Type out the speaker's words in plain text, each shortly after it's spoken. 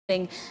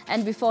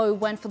And before we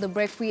went for the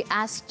break, we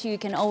asked you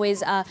can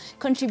always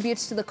contribute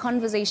to the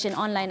conversation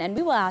online. And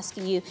we were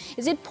asking you,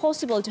 is it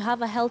possible to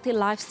have a healthy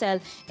lifestyle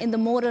in the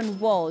modern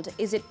world?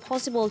 Is it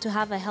possible to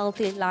have a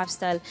healthy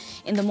lifestyle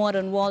in the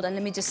modern world? And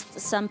let me just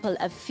sample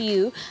a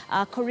few.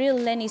 Coril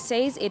Lenny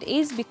says it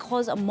is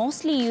because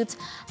mostly youths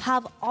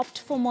have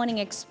opted for morning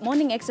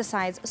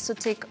exercise. So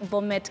take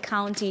Bomet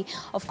County.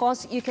 Of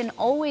course, you can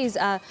always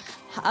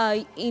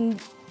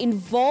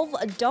involve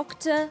a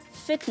Dr.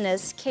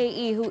 Fitness,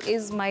 KE, who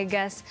is my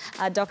guest,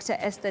 Dr.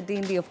 Esther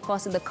Dindi, of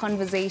course, in the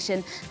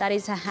conversation. That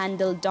is her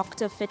handle,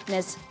 Dr.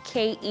 Fitness,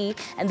 KE.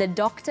 And the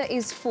doctor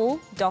is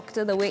full,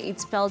 doctor, the way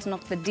it's spelled,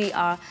 not the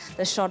DR,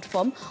 the short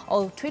form.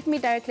 Or tweet me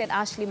directly at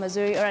Ashley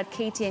Mazuri or at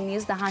KTN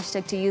News. The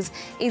hashtag to use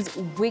is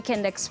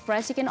Weekend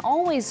Express. You can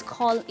always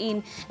call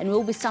in and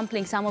we'll be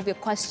sampling some of your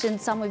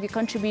questions, some of your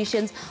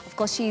contributions. Of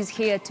course, she's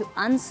here to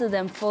answer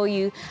them for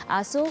you.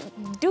 So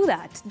do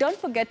that. Don't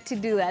forget to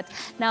do that.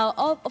 Now,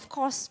 of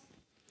course,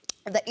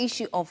 the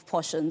issue of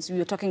portions. We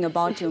were talking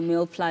about your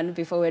meal plan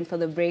before we went for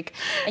the break,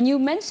 and you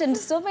mentioned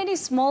so many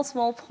small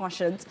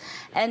portions,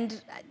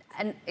 and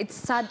it's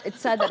sad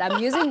that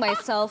I'm using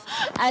myself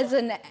as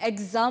an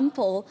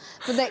example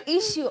for the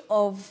issue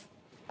of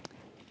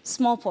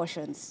small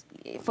portions.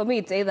 For me,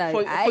 it's either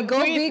I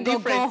go big or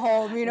go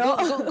home, you know.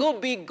 Go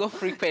big, go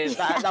frequent.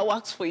 That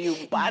works for you.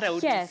 But I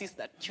would insist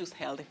that choose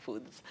healthy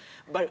foods.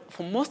 But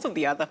for most of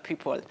the other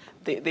people,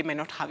 they may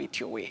not have it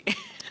your way.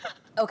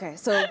 Okay,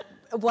 so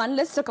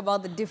let's talk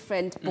about the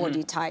different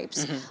body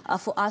types.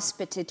 For us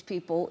petite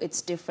people,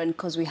 it's different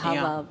because we have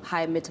a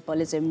high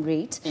metabolism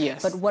rate.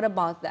 Yes. But what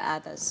about the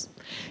others?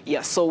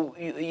 Yeah, so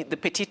the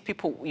petite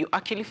people, you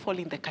actually fall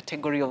in the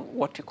category of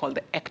what we call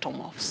the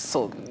ectomorphs.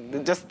 So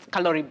just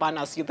calorie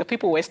burners, you're the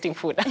people wasting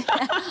food.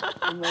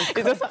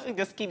 Oh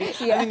just kidding.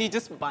 Yeah. And then you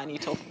just burn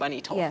it off.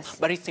 Yes.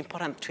 But it's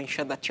important to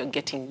ensure that you're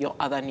getting your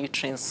other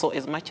nutrients. So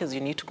as much as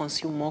you need to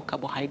consume more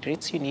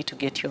carbohydrates, you need to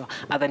get your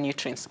other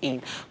nutrients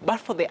in. But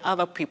for the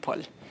other people,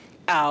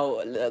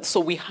 so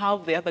we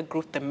have the other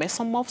group, the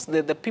mesomorphs,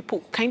 the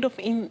people kind of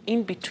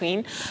in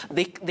between.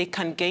 They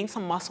can gain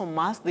some muscle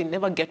mass. They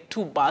never get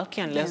too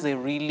bulky unless they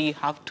really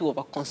have to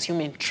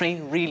overconsume and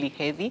train really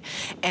heavy.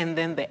 And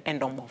then the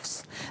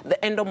endomorphs. The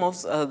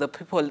endomorphs are the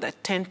people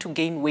that tend to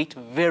gain weight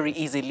very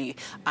easily.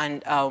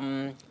 And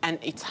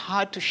it's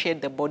hard to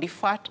shed the body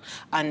fat.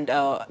 And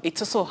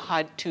it's also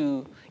hard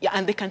to... Yeah,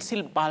 and they can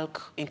still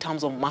bulk in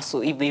terms of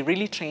muscle. If they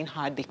really train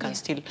hard, they can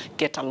still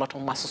get a lot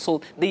of muscle.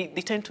 So they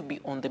tend to be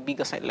on the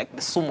bigger side, like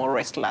the sumo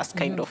wrestlers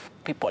kind of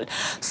people.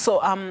 So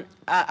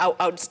I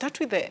would start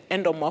with the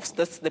endomorphs.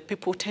 That's the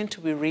people who tend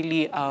to be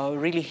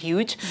really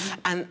huge.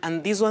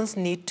 And these ones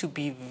need to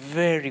be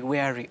very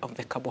wary of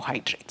the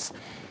carbohydrates.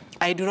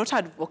 I do not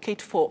advocate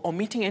for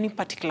omitting any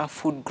particular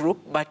food group,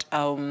 but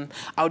I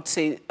would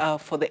say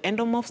for the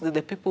endomorphs,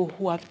 the people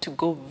who have to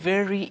go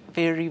very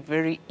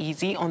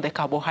easy on the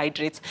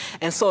carbohydrates.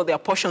 And so their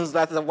portions,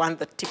 that's the one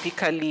that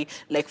typically,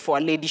 like for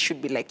a lady,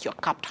 should be like your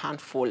cupped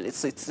handful.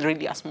 It's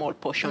really a small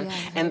portion. Yeah,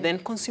 and then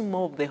consume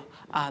more of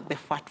the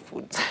fat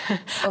foods.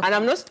 And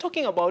I'm not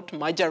talking about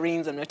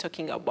margarines, I'm not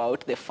talking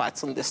about the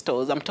fats on the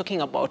stores. I'm talking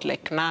about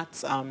like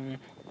nuts,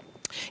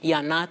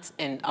 nuts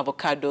and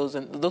avocados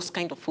and those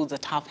kind of foods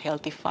that have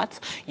healthy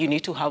fats. You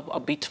need to have a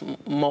bit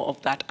more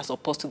of that as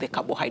opposed to the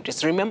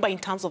carbohydrates. Remember, in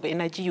terms of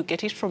energy, you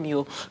get it from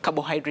your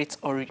carbohydrates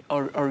or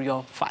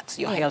your fats,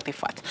 your healthy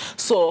fats.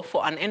 So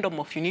for an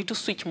endomorph, you need to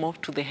switch more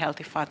to the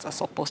healthy fats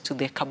as opposed to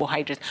the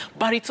carbohydrates.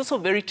 But it's also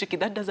very tricky.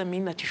 That doesn't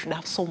mean that you should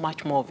have so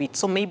much more of it.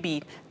 So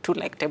maybe 2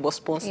 like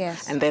tablespoons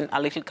and then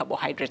a little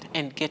carbohydrate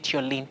and get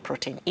your lean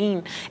protein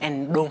in,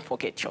 and don't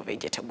forget your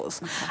vegetables.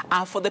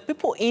 For the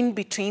people in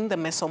between the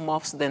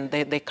mesomorphs, then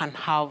they can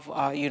have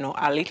you know,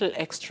 a little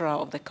extra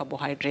of the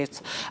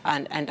carbohydrates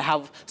and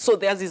have, so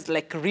theirs is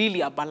like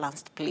really a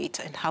balanced plate,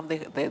 and have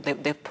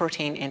the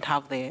protein and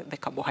have the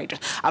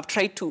carbohydrates. I've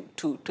tried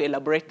to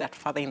elaborate that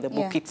further in the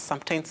book. It's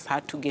sometimes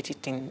hard to get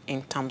it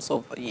in terms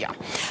of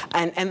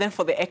and then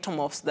for the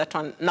ectomorphs, that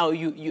one, now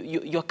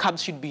your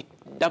carbs should be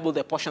double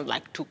the portion,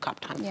 like 2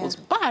 cupped handfuls.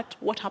 But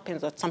what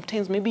happens that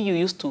sometimes maybe you're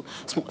used to,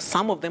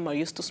 some of them are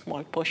used to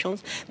small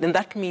portions, then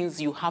that means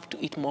you have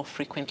to eat more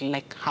frequently,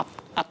 like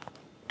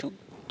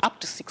up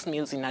to 6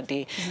 meals in a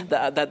day.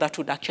 That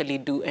would actually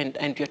do,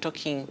 and you're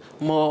talking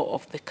more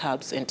of the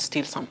carbs and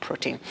still some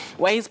protein.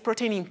 Why is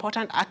protein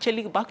important?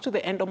 Actually, back to the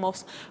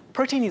endomorphs,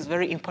 protein is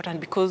very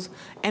important because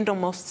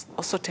endomorphs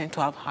also tend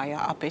to have higher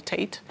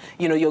appetite.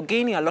 You know, you're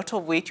gaining a lot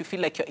of weight, you feel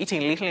like you're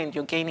eating little and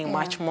you're gaining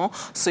much more.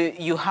 So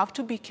you have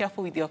to be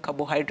careful with your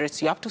carbohydrates.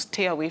 You have to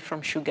stay away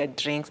from sugar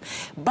drinks,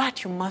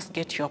 but you must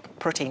get your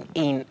protein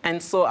in.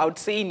 And so I would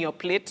say in your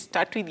plate,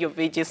 start with your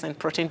veggies and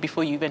protein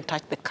before you even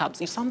touch the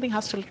carbs. If something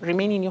has to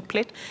remain in your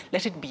plate,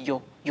 let it be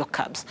your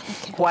carbs.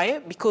 Why?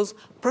 Because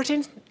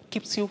protein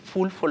keeps you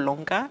full for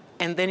longer,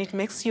 And then it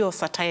makes your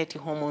satiety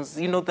hormones,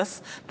 you know,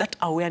 that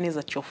awareness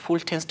that you're full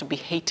tends to be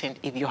heightened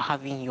if you're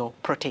having your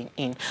protein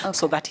in. Okay.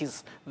 So that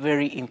is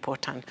very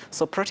important.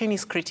 So protein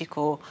is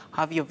critical.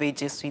 Have your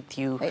veggies with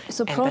you.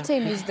 So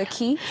protein is the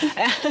key?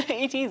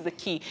 It is the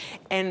key.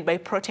 And by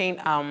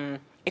protein,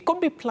 it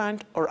could be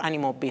plant or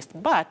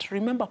animal-based, but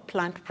remember,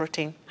 plant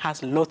protein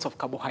has lots of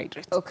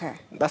carbohydrates. Okay.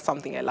 That's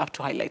something I love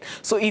to highlight.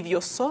 So if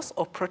your source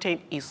of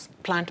protein is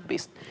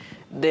plant-based,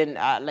 then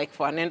like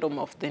for an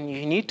endomorph, then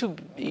you need to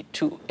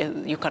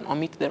you can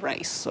omit the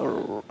rice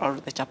or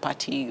the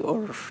chapati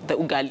or the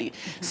ugali.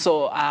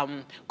 So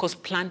because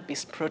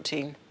plant-based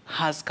protein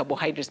has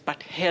carbohydrates,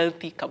 but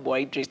healthy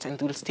carbohydrates, and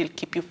will still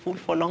keep you full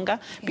for longer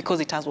because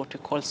it has what we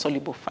call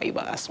soluble fiber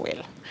as well.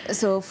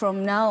 So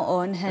from now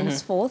on,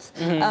 henceforth,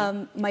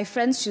 my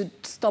friends should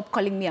stop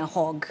calling me a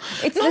hog.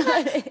 It's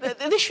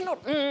They should not.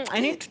 I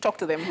need to talk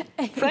to them.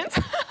 Friends?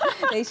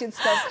 They should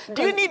stop.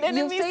 Do you need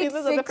enemies? You've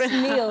said 6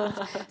 meals,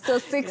 so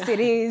 6 it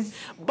is.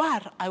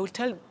 But I will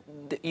tell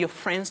your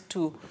friends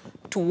to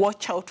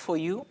watch out for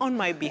you on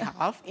my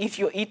behalf. If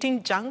you're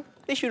eating junk,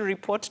 they should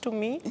report to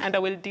me and I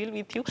will deal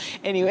with you.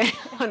 Anyway,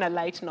 on a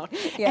light note.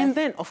 Yes. And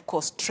then, of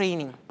course,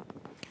 training.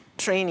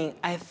 Training,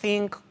 I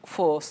think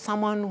for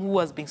someone who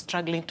has been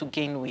struggling to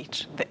gain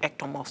weight, the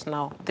ectomorphs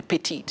now, the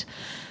petite,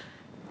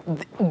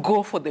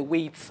 go for the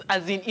weights.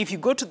 As in, if you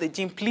go to the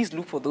gym, please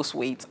look for those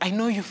weights. I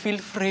know you feel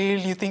frail,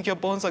 you think your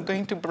bones are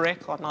going to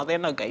break, or no, they're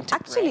not going to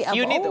break. Actually,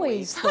 I've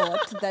always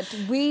thought that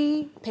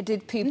we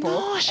petite people,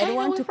 I don't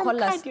want to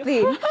call us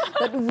thin,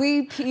 but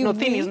no,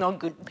 thin is not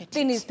good.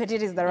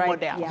 Petite is the right,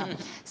 yeah.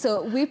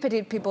 So we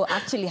petite people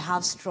actually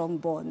have strong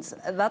bones.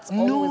 That's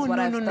always what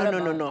I've thought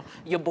about. No.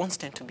 Your bones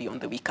tend to be on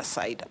the weaker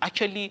side.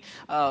 Actually,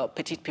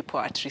 petite people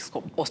are at risk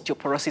of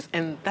osteoporosis,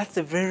 and that's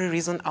the very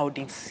reason I would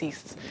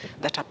insist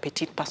that a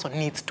petite person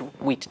needs to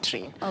weight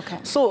train. Okay.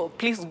 So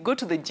please go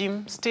to the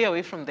gym, stay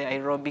away from the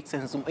aerobics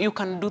and Zoom. You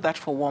can do that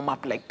for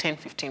warm-up, like 10,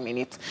 15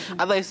 minutes.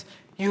 Otherwise,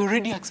 you're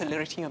already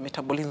accelerating your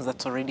metabolism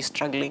that's already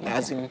struggling,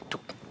 as in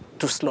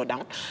to slow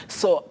down.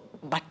 So,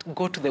 but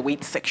go to the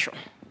weight section.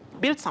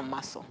 Build some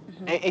muscle.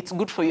 It's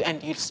good for you,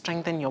 and you'll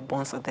strengthen your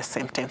bones at the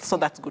same time. So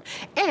that's good.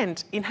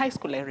 And in high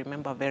school, I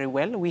remember very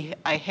well,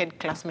 I had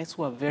classmates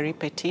who were very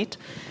petite.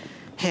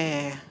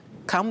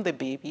 Come the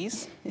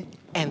babies,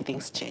 and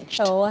things changed.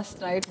 Oh, that's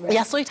right.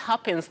 Yeah, so it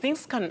happens.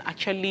 Things can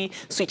actually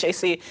switch. I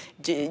say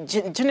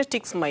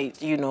genetics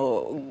might, you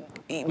know,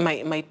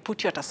 might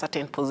put you at a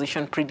certain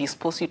position,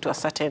 predispose you to a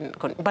certain,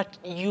 but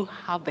you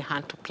have the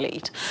hand to play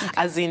it. Okay.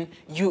 As in,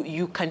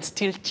 you can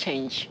still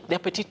change. The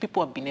petite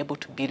people have been able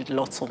to build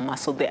lots of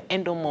muscle. The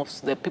endomorphs,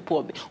 the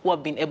people who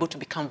have been able to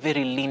become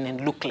very lean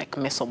and look like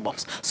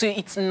mesomorphs. So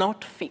it's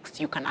not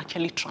fixed. You can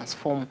actually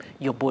transform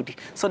your body.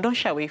 So don't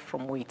shy away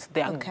from weights.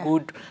 They are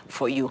good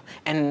for you.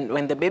 And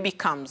when the baby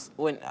comes,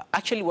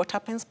 actually what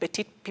happens,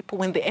 petite people,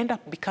 when they end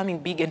up becoming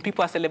big and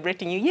people are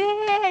celebrating you,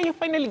 yeah, you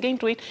finally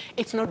gained weight,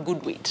 it's not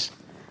good weight.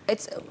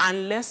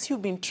 Unless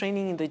you've been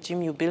training in the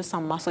gym, you build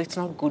some muscle, it's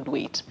not good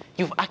weight.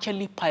 You've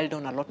actually piled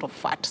on a lot of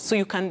fat. So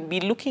you can be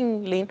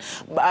looking lean,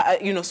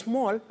 you know,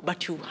 small,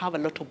 but you have a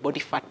lot of body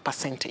fat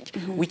percentage,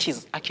 which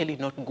is actually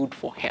not good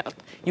for health.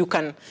 You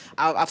can,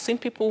 I've seen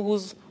people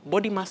whose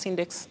body mass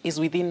index is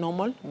within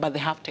normal, but they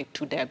have type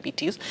 2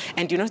 diabetes.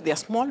 And you know, they're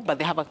small, but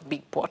they have a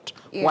big pot.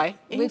 Yeah. Why?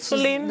 Which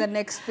insulin. Is the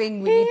next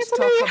thing we need to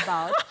talk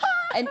about.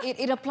 And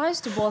it applies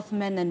to both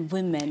men and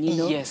women, you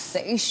know. Yes.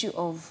 The issue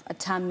of a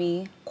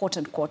tummy,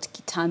 quote-unquote,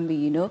 kitambi,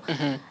 you know.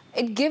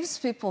 It gives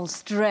people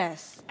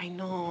stress. I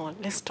know.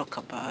 Let's talk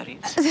about it.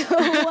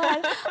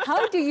 Well,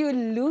 how do you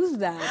lose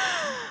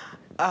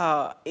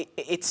that?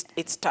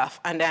 It's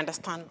tough, and I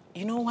understand.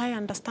 You know why I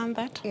understand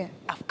that? Yeah.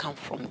 I've come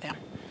from them.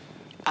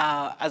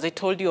 As I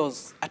told you, I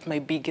was at my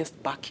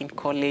biggest back in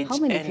college. How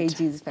many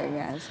kgs, per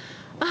year?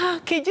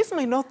 Kgs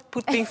might not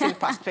put things in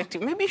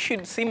perspective. Maybe you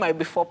should see my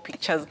before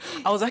pictures.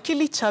 I was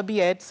actually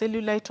chubby. I had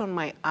cellulite on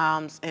my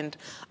arms, and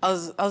I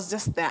was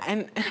just there.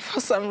 And for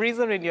some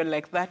reason, when you're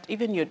like that,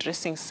 even your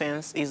dressing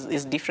sense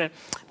is different.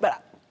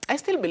 But I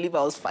still believe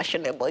I was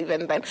fashionable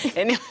even then.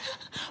 Anyway,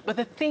 but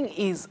the thing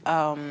is,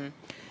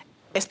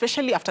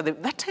 especially after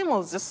that time, I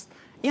was just,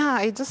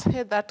 I just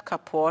had that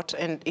capote,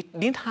 and it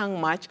didn't hang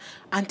much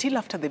until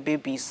after the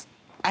babies.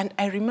 And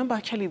I remember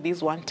actually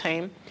this one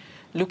time,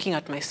 looking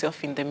at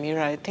myself in the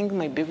mirror. I think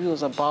my baby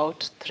was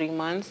about 3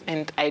 months,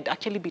 and I'd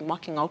actually been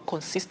working out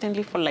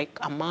consistently for like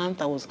a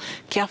month. I was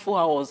careful,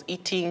 I was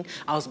eating,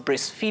 I was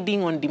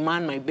breastfeeding on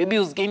demand. My baby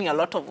was gaining a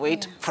lot of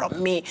weight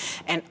from me,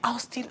 and I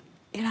was still,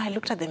 you know, I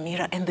looked at the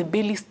mirror and the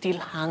belly still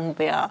hung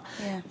there.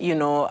 You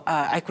know,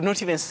 I could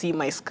not even see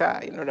my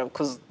scar, you know,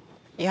 because,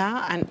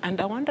 and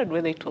I wondered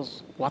whether it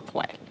was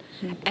worthwhile.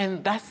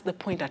 And that's the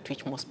point at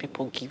which most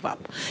people give up.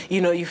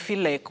 You know, you feel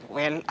like,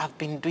 well, I've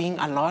been doing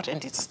a lot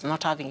and it's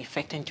not having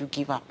effect, and you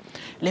give up.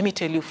 Let me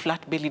tell you,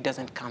 flat belly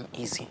doesn't come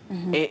easy.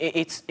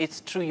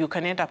 It's true. You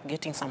can end up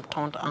getting some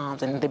toned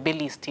arms, and the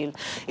belly is still,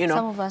 you know.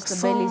 Some of us,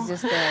 the belly is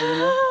just there, you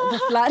know. The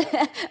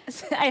flat,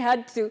 I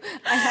had to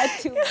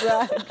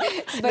brag.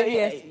 But no,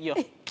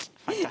 yes.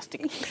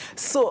 Fantastic.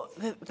 So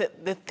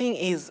the thing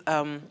is,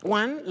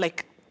 one,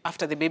 like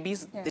after the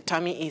babies, the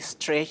tummy is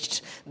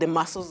stretched, the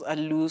muscles are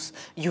loose,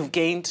 you've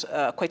gained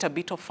quite a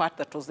bit of fat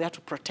that was there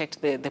to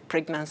protect the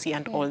pregnancy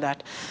and all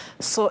that.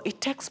 So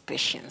it takes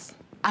patience.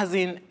 As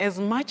in, as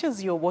much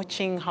as you're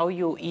watching how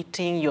you're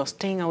eating, you're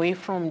staying away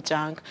from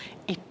junk,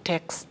 it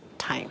takes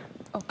time.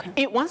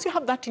 Okay. Once you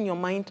have that in your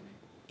mind,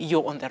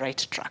 you're on the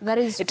right track. That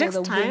is it for takes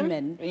the time.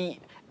 women.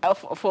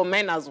 For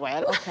men as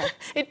well. Okay.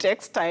 It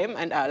takes time,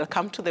 and I'll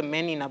come to the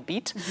men in a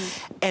bit.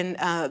 And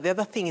the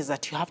other thing is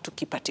that you have to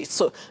keep at it.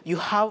 So you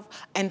have,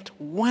 and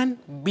one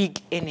big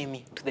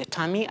enemy to the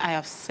tummy, I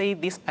have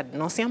said this ad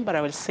nauseum, but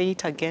I will say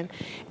it again,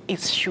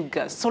 is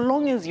sugar. So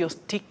long as you're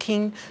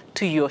sticking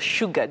to your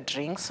sugar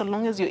drinks, so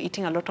long as you're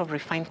eating a lot of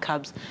refined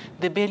carbs,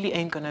 the belly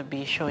ain't gonna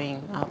be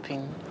showing up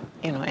in,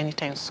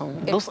 anytime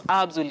soon. Those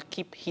abs will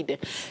keep hidden.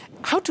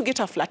 How to get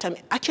a flat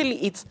tummy?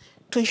 Actually, it's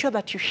to ensure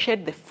that you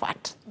shed the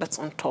fat that's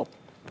on top,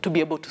 to be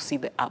able to see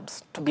the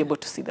abs, to be able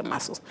to see the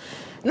muscles.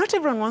 Not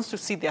everyone wants to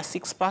see their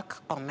six-pack.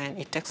 Oh, man,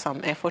 it takes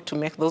some effort to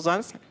make those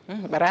ones.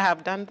 But I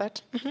have done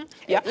that.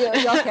 Yeah.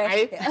 You're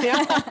okay.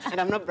 And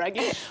I'm not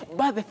bragging.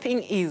 But the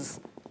thing is,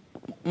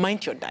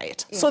 mind your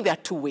diet. Yeah. So there are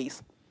two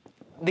ways.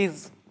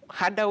 There's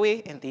harder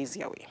way and the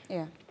easier way.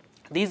 Yeah.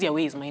 The easier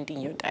way is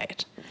minding your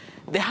diet.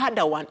 The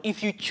harder one,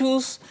 if you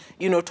choose,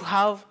 to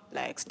have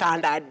like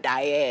standard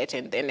diet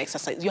and then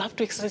exercise, you have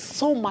to exercise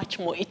so much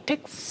more. It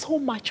takes so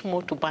much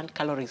more to burn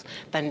calories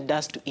than it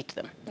does to eat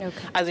them.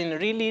 Okay. As in,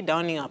 really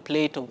downing a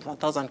plate of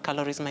 1,000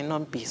 calories might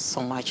not be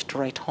so much to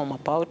write home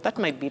about. That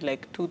might be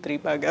like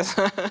 2-3 burgers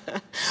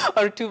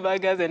or 2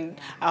 burgers and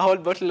a whole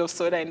bottle of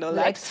soda and all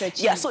that.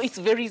 Yeah, so it's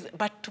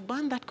but to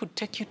burn that could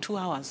take you 2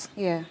 hours.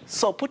 Yeah.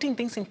 So putting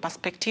things in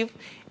perspective,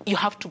 you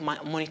have to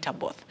monitor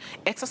both.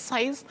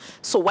 Exercise.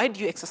 So why do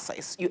you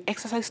exercise? You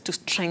exercise to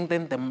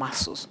strengthen the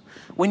muscles.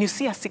 When you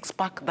see a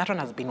six-pack, that one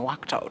has been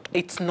worked out.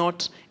 It's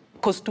not,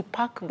 because to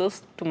pack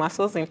those 2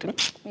 muscles into,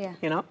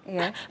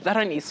 that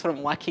one is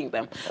from working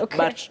them. Okay.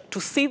 But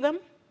to see them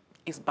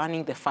is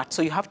burning the fat.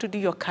 So you have to do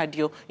your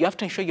cardio. You have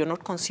to ensure you're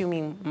not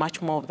consuming much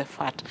more of the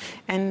fat.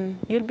 And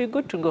you'll be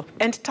good to go.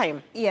 And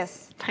time.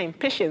 Yes. Time,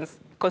 patience.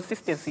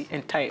 Consistency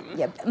and time.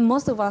 Yeah,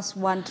 most of us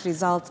want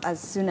results as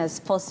soon as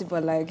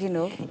possible,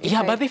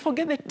 Yeah, but they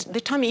forget that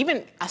the tummy,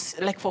 even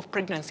like for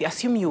pregnancy,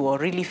 assume you were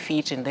really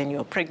fit and then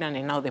you're pregnant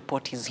and now the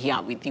pot is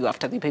here with you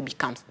after the baby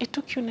comes. It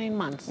took you 9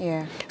 months.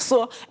 Yeah.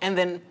 So, and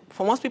then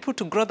for most people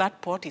to grow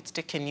that pot, it's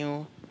taken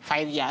you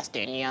 5 years,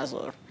 10 years,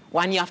 or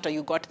 1 year after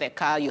you got the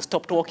car, you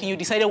stopped walking, you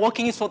decided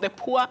walking is for the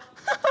poor.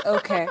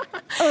 Okay.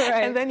 All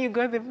right. And then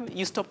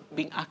you stop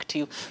being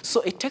active.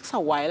 So it takes a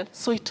while.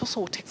 So it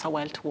also takes a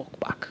while to walk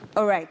back.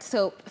 All right.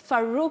 So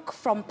Farouk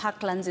from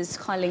Parklands is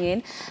calling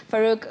in.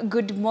 Farouk,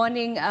 good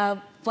morning.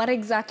 What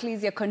exactly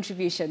is your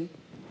contribution?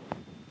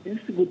 Yes,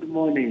 good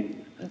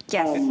morning.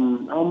 Yes.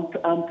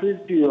 I'm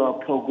pleased to your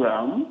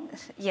program.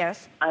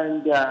 Yes.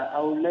 And I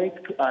would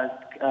like to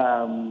ask,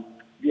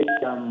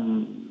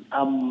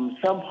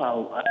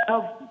 somehow I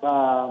have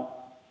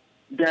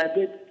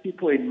diabetic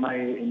people in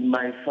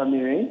my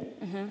family,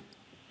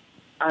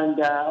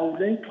 and I would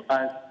like to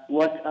ask,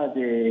 what are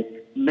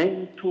the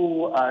main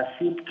 2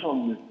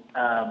 symptoms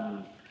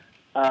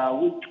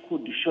which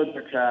could show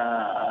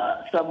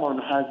that someone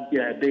has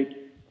diabetes?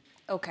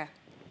 Okay.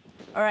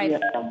 All right.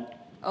 Yeah.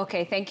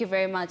 Okay, thank you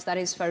very much. That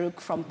is Farouk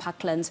from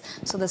Parklands.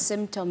 So the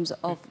symptoms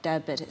of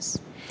diabetes.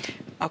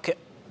 Okay.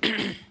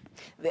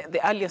 The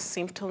earliest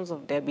symptoms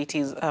of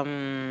diabetes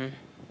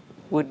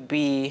would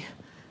be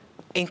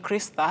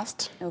increased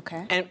thirst.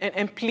 Okay.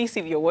 And please,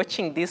 if you're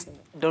watching this,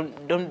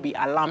 don't be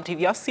alarmed. If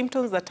you have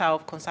symptoms that are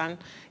of concern,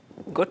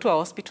 go to a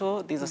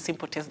hospital. There's a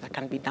simple test that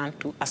can be done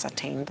to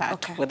ascertain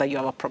that, whether you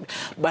have a problem.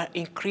 But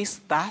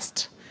increased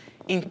thirst,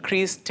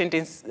 increased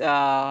tendency,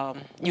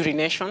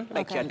 urination,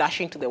 like you're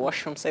dashing to the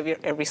washrooms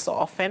every so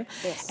often.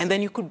 Yes. And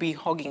then you could be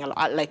hogging a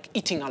lot, like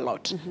eating a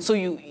lot. So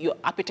your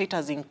appetite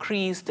has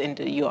increased and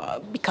you're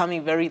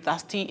becoming very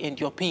thirsty and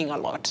you're peeing a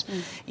lot.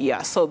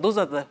 Yeah, so those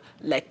are the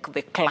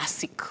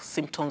classic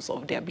symptoms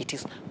of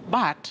diabetes.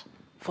 But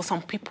for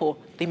some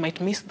people, they might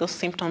miss those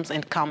symptoms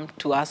and come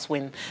to us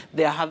when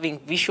they're having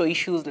visual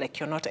issues, like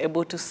you're not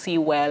able to see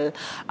well,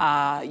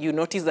 you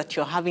notice that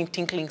you're having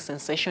tingling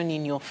sensation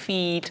in your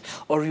feet,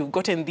 or you've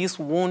gotten this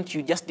wound,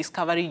 you just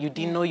discovered it, you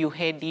didn't know you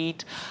had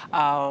it,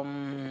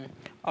 and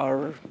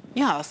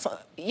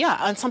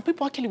some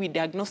people actually, we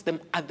diagnose them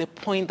at the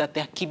point that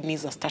their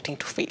kidneys are starting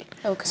to fail.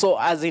 Okay. So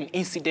as in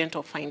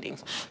incidental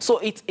findings. So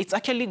it's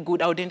actually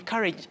good. I would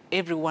encourage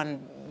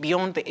everyone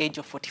beyond the age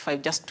of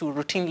 45 just to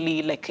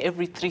routinely, like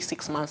every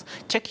 3-6 months,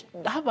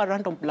 have a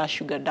random blood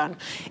sugar done,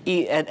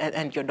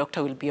 and your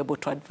doctor will be able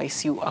to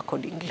advise you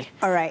accordingly.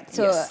 All right,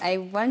 so yes. I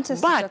want to...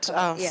 But,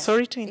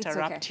 sorry to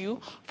interrupt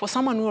you, for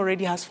someone who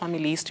already has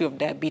family history of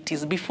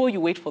diabetes, before you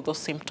wait for those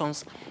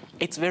symptoms,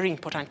 it's very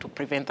important to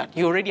prevent that.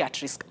 You're already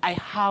at risk. I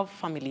have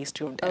family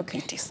history of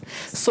diabetes.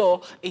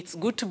 So it's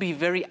good to be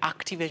very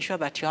active, ensure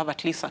that you have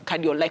at least a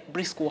cardio, like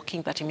brisk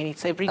walking 30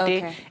 minutes every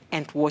day,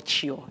 and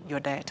watch your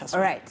diet as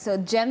well. All right, so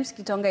James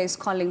Kitonga is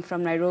calling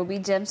from Nairobi.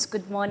 James,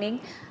 good morning.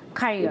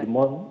 Carry on. Good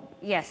morning.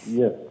 Yes.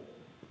 Yes.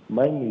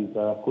 Mine is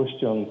a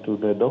question to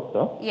the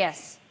doctor.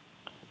 Yes.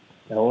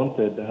 I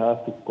wanted her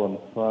to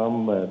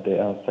confirm the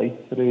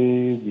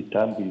ancestry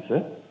vitambis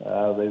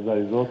as a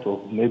result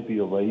of maybe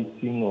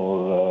overeating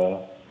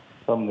or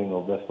something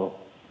of that sort.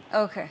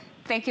 Okay.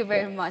 Thank you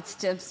very much,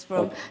 James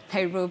from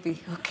Nairobi.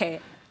 Okay.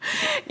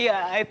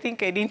 Yeah, I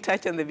think I didn't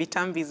touch on the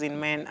vitambis in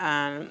men.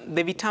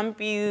 The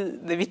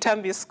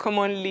vitambis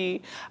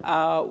commonly,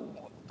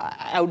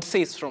 I would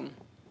say, it's from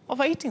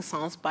overeating.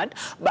 Sounds bad,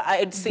 but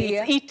I'd say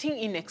it's eating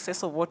in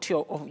excess of what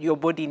your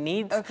body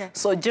needs. Okay.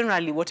 So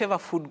generally, whatever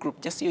food group,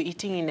 just you're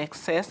eating in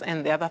excess,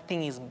 and the other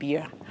thing is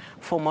beer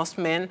for most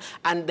men.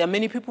 And there are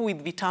many people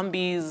with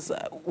vitambis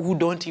who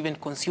don't even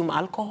consume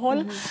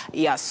alcohol.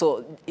 Yeah,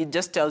 so it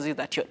just tells you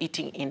that you're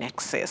eating in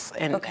excess.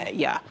 And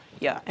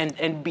yeah,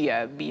 and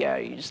beer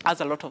just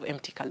has a lot of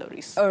empty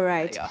calories. All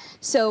right.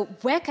 So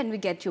where can we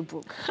get your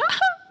book?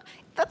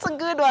 That's a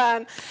good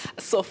one.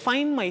 So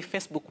find my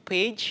Facebook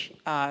page,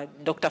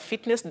 Dr.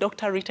 Fitness,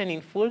 Doctor written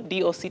in full,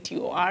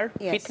 D-O-C-T-O-R,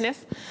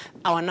 Fitness.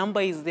 Our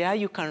number is there.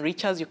 You can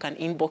reach us. You can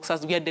inbox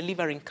us. We are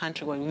delivering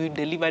countrywide. We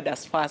delivered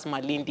as far as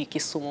Malindi,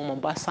 Kisumu,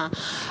 Mombasa.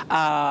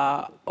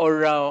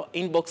 Or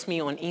inbox me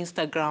on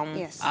Instagram.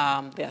 Yes.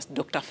 There's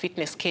Dr.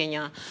 Fitness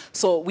Kenya.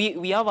 So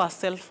we have our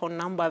cell phone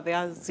number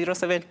there,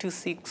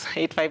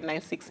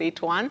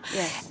 0726-859-681.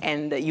 Yes.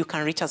 And you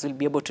can reach us. We'll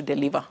be able to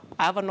deliver.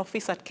 I have an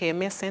office at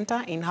KMS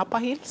Center in Upper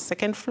Hill,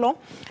 2nd floor.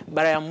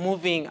 But I'm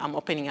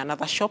opening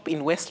another shop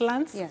in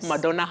Westlands,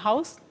 Madonna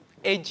House,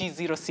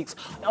 AG06.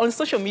 On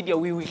social media,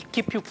 we will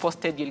keep you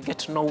posted. You'll get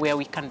to know where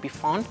we can be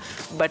found.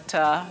 But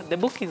the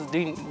book is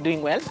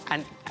doing well,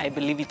 and I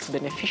believe it's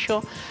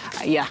beneficial.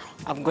 Yeah,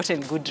 I've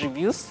gotten good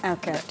reviews.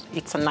 Okay.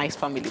 It's a nice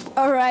family book.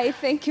 All right.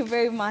 Thank you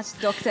very much,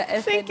 Dr.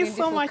 Esther. Thank you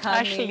so much,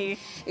 Ashley.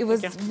 It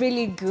was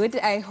really good.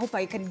 I hope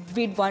I can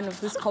read one of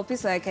these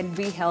copies so I can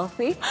be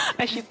healthy.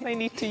 I should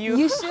sign it to you.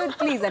 You should,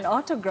 please, an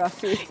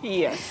autography.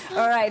 Yes.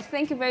 All right.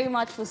 Thank you very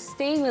much for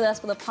staying with us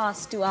for the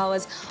past 2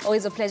 hours.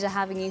 Always a pleasure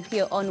having you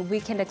here on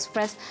Weekend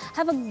Express.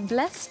 Have a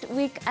blessed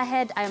week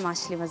ahead. I'm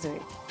Ashley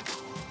Mazuri.